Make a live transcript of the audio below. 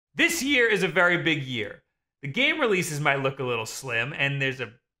This year is a very big year. The game releases might look a little slim, and there's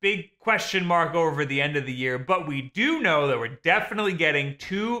a big question mark over the end of the year, but we do know that we're definitely getting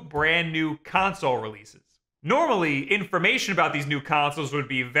 2 brand new console releases. Normally, information about these new consoles would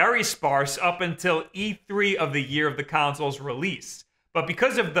be very sparse up until E3 of the year of the console's release. But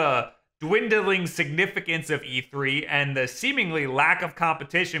because of the dwindling significance of E3 and the seemingly lack of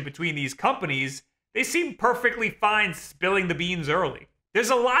competition between these companies, they seem perfectly fine spilling the beans early. There's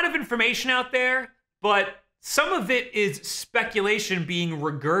a lot of information out there, but some of it is speculation being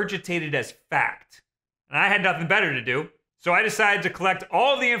regurgitated as fact. And I had nothing better to do, so I decided to collect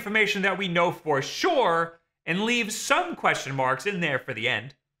all the information that we know for sure and leave some question marks in there for the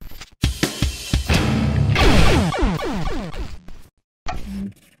end.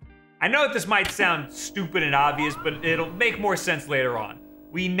 I know that this might sound stupid and obvious, but it'll make more sense later on.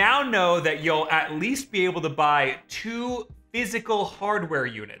 We now know that you'll at least be able to buy 2 physical hardware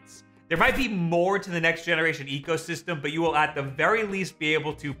units. There might be more to the next generation ecosystem, but you will at the very least be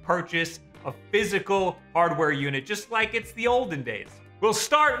able to purchase a physical hardware unit just like it's the olden days. We'll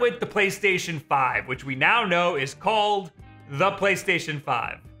start with the PlayStation 5, which we now know is called the PlayStation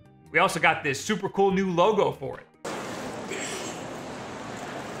 5. We also got this super cool new logo for it.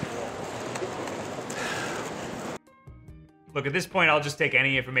 Look, at this point, I'll just take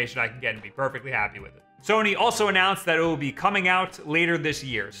any information I can get and be perfectly happy with it. Sony also announced that it will be coming out later this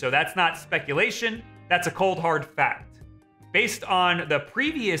year, so that's not speculation, that's a cold hard fact. Based on the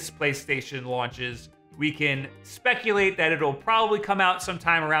previous PlayStation launches, we can speculate that it'll probably come out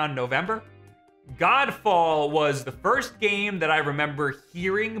sometime around November. Godfall was the first game that I remember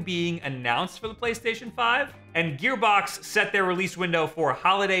hearing being announced for the PlayStation 5, and Gearbox set their release window for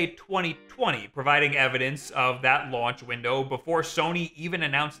holiday 2020, providing evidence of that launch window before Sony even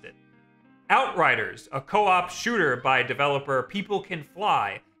announced it. Outriders, a co-op shooter by developer People Can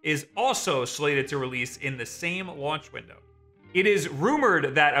Fly, is also slated to release in the same launch window. It is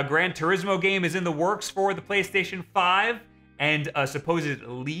rumored that a Gran Turismo game is in the works for the PlayStation 5, and a supposed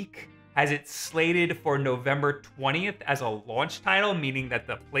leak has it slated for November 20th as a launch title, meaning that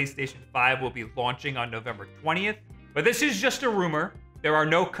the PlayStation 5 will be launching on November 20th. But this is just a rumor. There are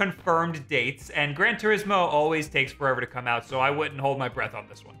no confirmed dates, and Gran Turismo always takes forever to come out, so I wouldn't hold my breath on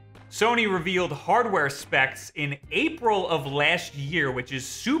this one. Sony revealed hardware specs in April of last year, which is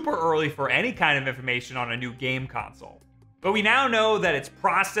super early for any kind of information on a new game console. But we now know that its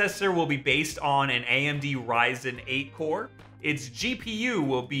processor will be based on an AMD Ryzen 8 core. Its GPU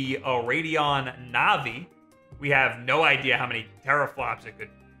will be a Radeon Navi. We have no idea how many teraflops it could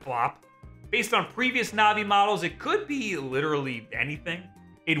flop. Based on previous Navi models, it could be literally anything.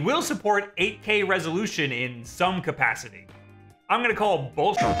 It will support 8K resolution in some capacity. I'm gonna call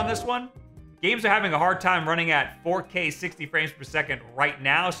bullshit on this one. Games are having a hard time running at 4K 60 frames per second right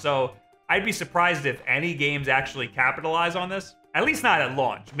now, so I'd be surprised if any games actually capitalize on this. At least not at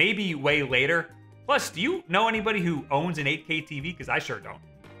launch, maybe way later. Plus, do you know anybody who owns an 8K TV? Because I sure don't.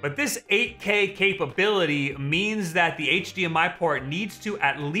 But this 8K capability means that the HDMI port needs to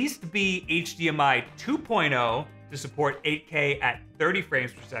at least be HDMI 2.0 to support 8K at 30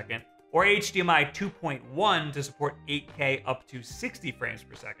 frames per second, or HDMI 2.1 to support 8K up to 60 frames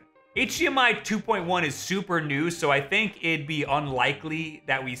per second. HDMI 2.1 is super new, so I think it'd be unlikely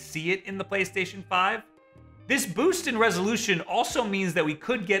that we see it in the PlayStation 5. This boost in resolution also means that we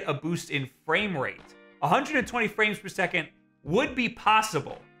could get a boost in frame rate. 120 frames per second would be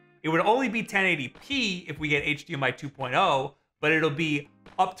possible. It would only be 1080p if we get HDMI 2.0, but it'll be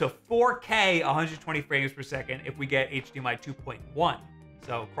up to 4K 120 frames per second if we get HDMI 2.1.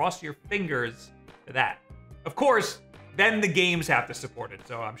 So cross your fingers for that. Of course, then the games have to support it,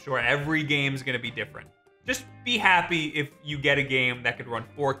 so I'm sure every game's gonna be different. Just be happy if you get a game that could run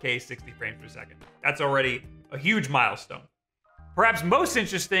 4K 60 frames per second. That's already a huge milestone. Perhaps most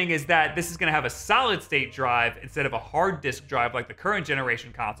interesting is that this is gonna have a solid state drive instead of a hard disk drive like the current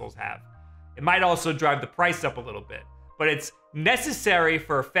generation consoles have. It might also drive the price up a little bit, but it's necessary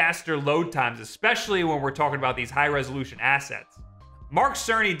for faster load times, especially when we're talking about these high resolution assets. Mark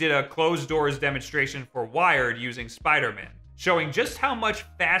Cerny did a closed doors demonstration for Wired using Spider-Man, showing just how much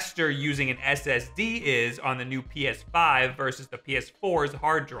faster using an SSD is on the new PS5 versus the PS4's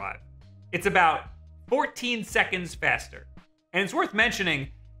hard drive. It's about 14 seconds faster. And it's worth mentioning,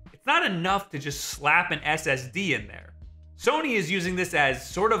 it's not enough to just slap an SSD in there. Sony is using this as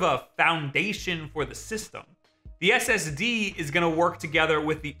sort of a foundation for the system. The SSD is going to work together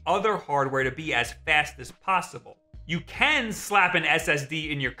with the other hardware to be as fast as possible. You can slap an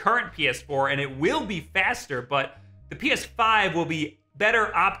SSD in your current PS4 and it will be faster, but the PS5 will be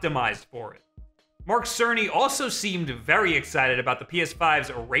better optimized for it. Mark Cerny also seemed very excited about the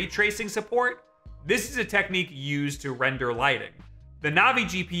PS5's ray tracing support. This is a technique used to render lighting. The Navi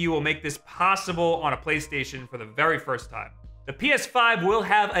GPU will make this possible on a PlayStation for the very first time. The PS5 will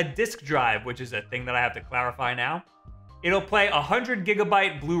have a disk drive, which is a thing that I have to clarify now. It'll play 100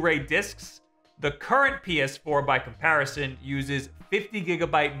 gigabyte Blu-ray discs. The current PS4, by comparison, uses 50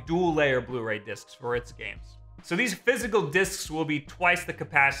 gigabyte dual-layer Blu-ray discs for its games. So these physical discs will be twice the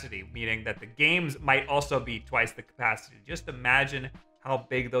capacity, meaning that the games might also be twice the capacity. Just imagine how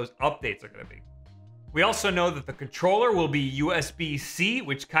big those updates are going to be. We also know that the controller will be USB-C,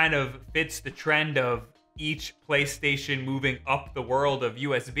 which kind of fits the trend of each PlayStation moving up the world of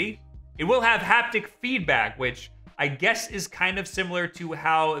USB. It will have haptic feedback, which I guess is kind of similar to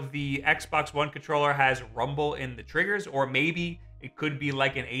how the Xbox One controller has rumble in the triggers, or maybe it could be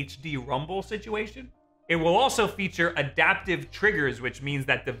like an HD rumble situation. It will also feature adaptive triggers, which means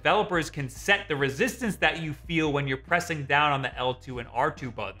that developers can set the resistance that you feel when you're pressing down on the L2 and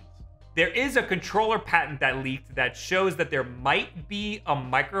R2 buttons. There is a controller patent that leaked that shows that there might be a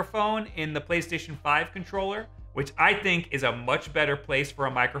microphone in the PlayStation 5 controller, which I think is a much better place for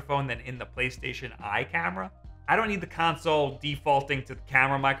a microphone than in the PlayStation Eye camera. I don't need the console defaulting to the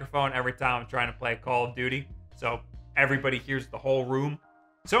camera microphone every time I'm trying to play Call of Duty, so everybody hears the whole room.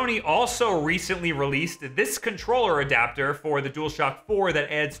 Sony also recently released this controller adapter for the DualShock 4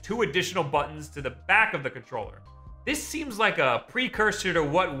 that adds 2 additional buttons to the back of the controller. This seems like a precursor to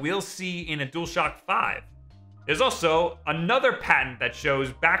what we'll see in a DualShock 5. There's also another patent that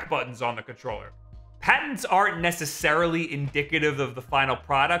shows back buttons on the controller. Patents aren't necessarily indicative of the final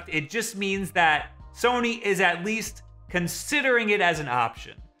product. It just means that Sony is at least considering it as an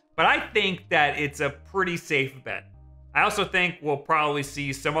option. But I think that it's a pretty safe bet. I also think we'll probably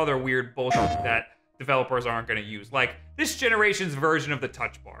see some other weird bullshit that developers aren't going to use, like this generation's version of the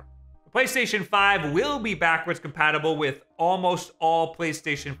touch bar. The PlayStation 5 will be backwards compatible with almost all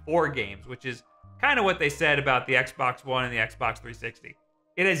PlayStation 4 games, which is kind of what they said about the Xbox One and the Xbox 360.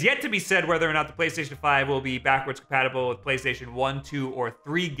 It has yet to be said whether or not the PlayStation 5 will be backwards compatible with PlayStation 1, 2, or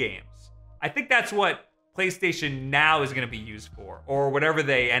 3 games. I think that's what PlayStation Now is going to be used for, or whatever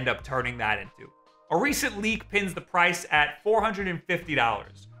they end up turning that into. A recent leak pins the price at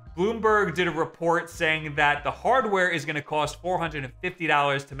 $450. Bloomberg did a report saying that the hardware is going to cost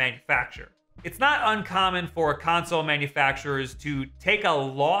 $450 to manufacture. It's not uncommon for console manufacturers to take a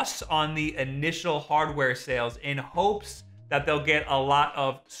loss on the initial hardware sales in hopes that they'll get a lot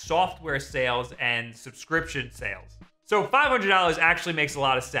of software sales and subscription sales. So $500 actually makes a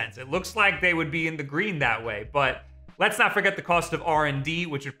lot of sense. It looks like they would be in the green that way, but let's not forget the cost of R&D,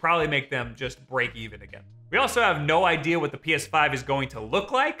 which would probably make them just break even again. We also have no idea what the PS5 is going to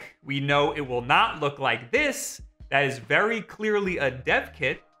look like. We know it will not look like this. That is very clearly a dev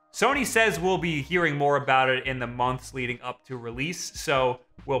kit. Sony says we'll be hearing more about it in the months leading up to release, so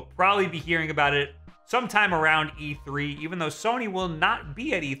we'll probably be hearing about it sometime around E3, even though Sony will not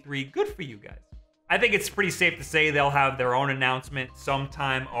be at E3. Good for you guys. I think it's pretty safe to say they'll have their own announcement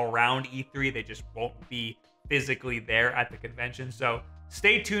sometime around E3. They just won't be physically there at the convention, so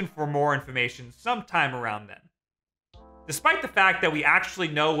stay tuned for more information sometime around then. Despite the fact that we actually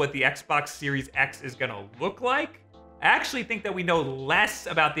know what the Xbox Series X is going to look like, I actually think that we know less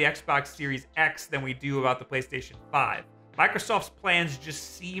about the Xbox Series X than we do about the PlayStation 5. Microsoft's plans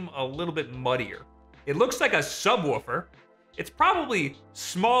just seem a little bit muddier. It looks like a subwoofer. It's probably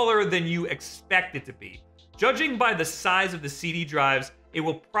smaller than you expect it to be. Judging by the size of the CD drives, it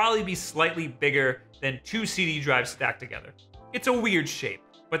will probably be slightly bigger than 2 CD drives stacked together. It's a weird shape,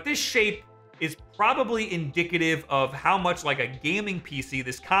 but this shape is probably indicative of how much like a gaming PC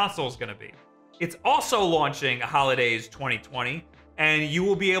this console is going to be. It's also launching holidays 2020, and you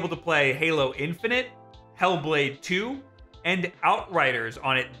will be able to play Halo Infinite, Hellblade 2, and Outriders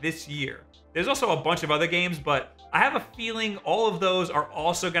on it this year. There's also a bunch of other games, but I have a feeling all of those are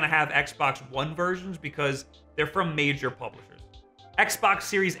also going to have Xbox One versions because they're from major publishers. Xbox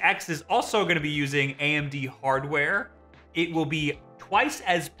Series X is also going to be using AMD hardware. It will be twice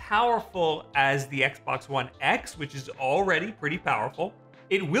as powerful as the Xbox One X, which is already pretty powerful.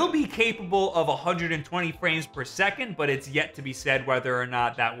 It will be capable of 120 frames per second, but it's yet to be said whether or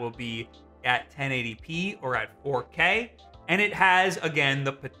not that will be at 1080p or at 4K. And it has, again,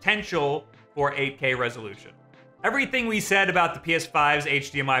 the potential for 8K resolution. Everything we said about the PS5's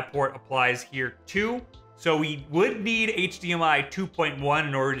HDMI port applies here too. So we would need HDMI 2.1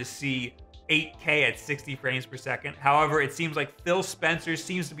 in order to see 8K at 60 frames per second. However, it seems like Phil Spencer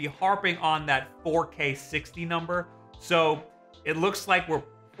seems to be harping on that 4K 60 number. So it looks like we're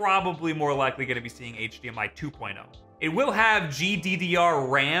probably more likely going to be seeing HDMI 2.0. It will have GDDR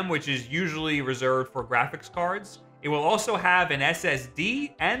RAM, which is usually reserved for graphics cards. It will also have an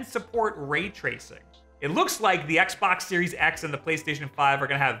SSD and support ray tracing. It looks like the Xbox Series X and the PlayStation 5 are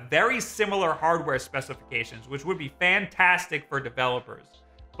going to have very similar hardware specifications, which would be fantastic for developers.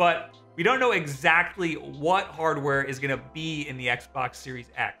 But we don't know exactly what hardware is going to be in the Xbox Series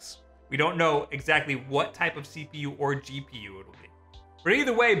X. We don't know exactly what type of CPU or GPU it'll be. But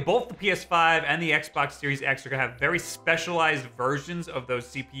either way, both the PS5 and the Xbox Series X are going to have very specialized versions of those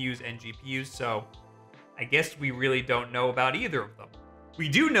CPUs and GPUs, so I guess we really don't know about either of them. We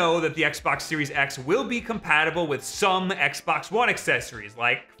do know that the Xbox Series X will be compatible with some Xbox One accessories,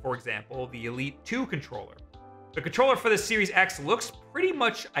 like, for example, the Elite 2 controller. The controller for the Series X looks pretty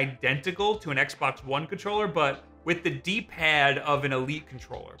much identical to an Xbox One controller, but with the D-pad of an Elite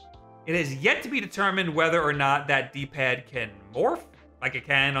controller. It is yet to be determined whether or not that D-pad can morph, like it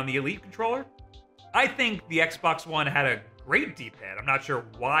can on the Elite controller. I think the Xbox One had a great D-pad. I'm not sure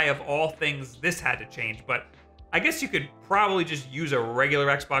why, of all things, this had to change, but I guess you could probably just use a regular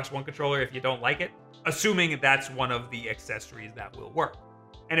Xbox One controller if you don't like it, assuming that's one of the accessories that will work.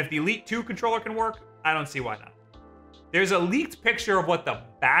 And if the Elite 2 controller can work, I don't see why not. There's a leaked picture of what the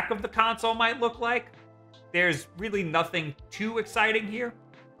back of the console might look like. There's really nothing too exciting here.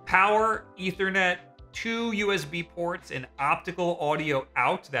 Power, Ethernet, 2 USB ports, and optical audio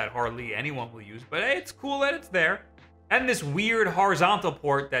out that hardly anyone will use, but it's cool that it's there. And this weird horizontal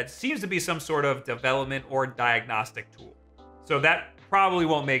port that seems to be some sort of development or diagnostic tool. So that probably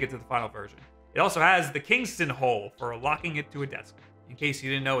won't make it to the final version. It also has the Kingston hole for locking it to a desk. In case you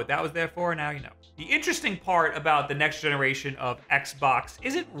didn't know what that was there for, now you know. The interesting part about the next generation of Xbox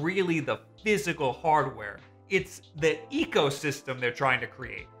isn't really the physical hardware. It's the ecosystem they're trying to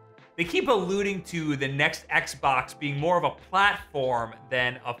create. They keep alluding to the next Xbox being more of a platform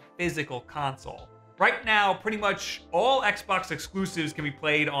than a physical console. Right now, pretty much all Xbox exclusives can be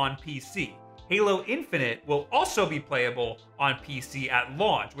played on PC. Halo Infinite will also be playable on PC at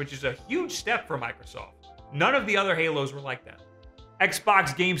launch, which is a huge step for Microsoft. None of the other Halos were like that.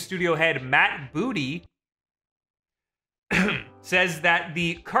 Xbox Game Studio head Matt Booty says that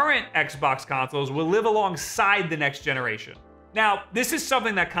the current Xbox consoles will live alongside the next generation. Now, this is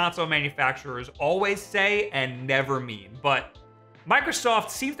something that console manufacturers always say and never mean, but Microsoft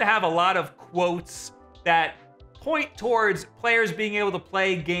seems to have a lot of quotes that point towards players being able to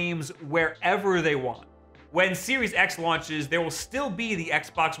play games wherever they want. When Series X launches, there will still be the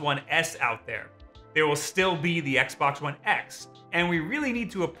Xbox One S out there. There will still be the Xbox One X, and we really need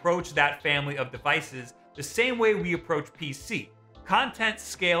to approach that family of devices the same way we approach PC. Content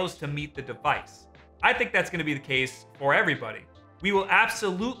scales to meet the device. I think that's going to be the case for everybody. We will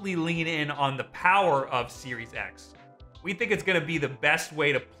absolutely lean in on the power of Series X. We think it's going to be the best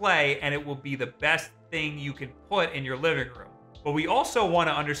way to play, and it will be the best thing you can put in your living room. But we also want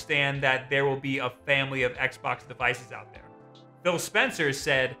to understand that there will be a family of Xbox devices out there. Phil Spencer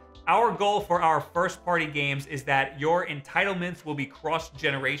said, "Our goal for our first-party games is that your entitlements will be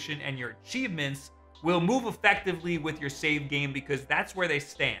cross-generation and your achievements will move effectively with your save game because that's where they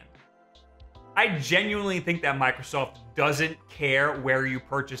stand." I genuinely think that Microsoft doesn't care where you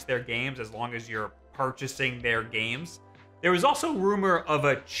purchase their games as long as you're purchasing their games. There was also rumor of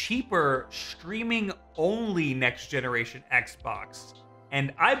a cheaper streaming-only next-generation Xbox,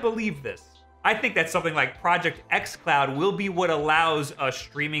 and I believe this. I think that something like Project xCloud will be what allows a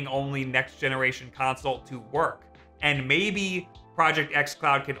streaming-only next-generation console to work. And maybe Project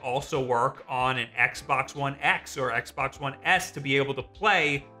xCloud can also work on an Xbox One X or Xbox One S to be able to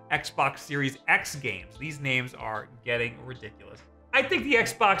play Xbox Series X games. These names are getting ridiculous. I think the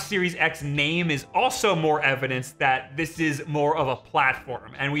Xbox Series X name is also more evidence that this is more of a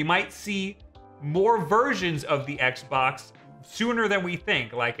platform, and we might see more versions of the Xbox sooner than we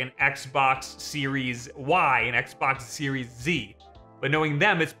think, like an Xbox Series Y, an Xbox Series Z. But knowing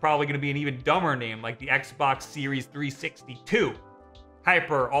them, it's probably going to be an even dumber name, like the Xbox Series 362.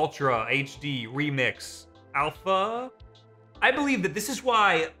 Hyper, Ultra, HD, Remix, Alpha? I believe that this is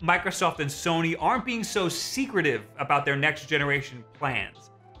why Microsoft and Sony aren't being so secretive about their next generation plans.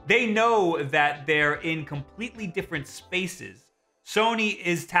 They know that they're in completely different spaces. Sony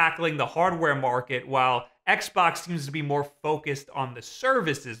is tackling the hardware market while Xbox seems to be more focused on the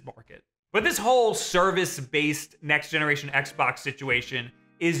services market. But this whole service-based next generation Xbox situation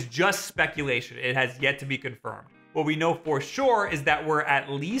is just speculation. It has yet to be confirmed. What we know for sure is that we're at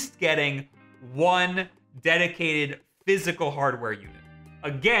least getting one dedicated physical hardware unit.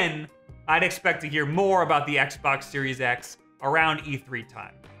 Again, I'd expect to hear more about the Xbox Series X around E3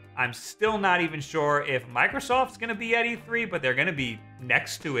 time. I'm still not even sure if Microsoft's going to be at E3, but they're going to be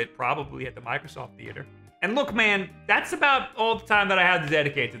next to it, probably at the Microsoft Theater. And look, man, that's about all the time that I have to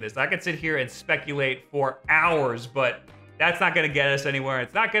dedicate to this. I could sit here and speculate for hours, but that's not gonna get us anywhere.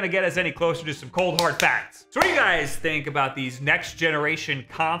 It's not gonna get us any closer to some cold, hard facts. So what do you guys think about these next generation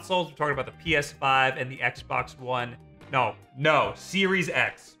consoles? We're talking about the PS5 and the Xbox One. No, Series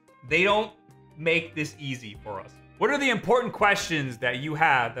X. They don't make this easy for us. What are the important questions that you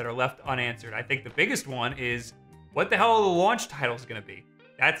have that are left unanswered? I think the biggest one is, what the hell are the launch titles gonna be?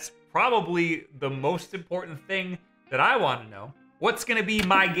 That's probably the most important thing that I want to know. What's gonna be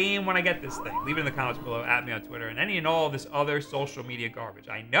my game when I get this thing? Leave it in the comments below, at me on Twitter, and any and all of this other social media garbage.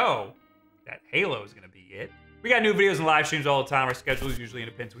 I know that Halo is gonna be it. We got new videos and live streams all the time. Our schedule is usually in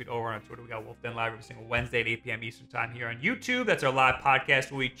a pin tweet over on Twitter. We got Wulff Den Live every single Wednesday at 8 p.m. Eastern time here on YouTube. That's our live podcast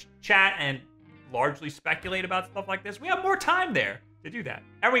where we chat and largely speculate about stuff like this. We have more time there to do that.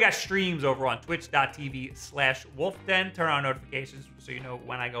 And we got streams over on twitch.tv/WulffDen. Turn on notifications so you know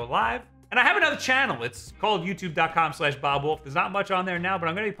when I go live. And I have another channel. It's called youtube.com/BobWulff. There's not much on there now, but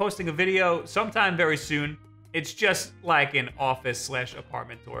I'm gonna be posting a video sometime very soon. It's just like an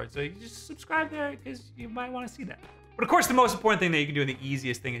office/apartment tour. So you just subscribe there because you might want to see that. But of course, the most important thing that you can do, and the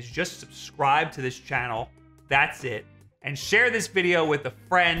easiest thing, is just subscribe to this channel. That's it. And share this video with a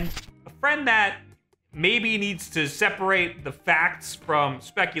friend that maybe needs to separate the facts from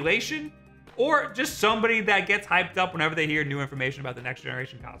speculation, or just somebody that gets hyped up whenever they hear new information about the next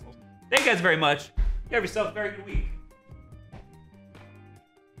generation consoles. Thank you guys very much. You have yourself a very good week.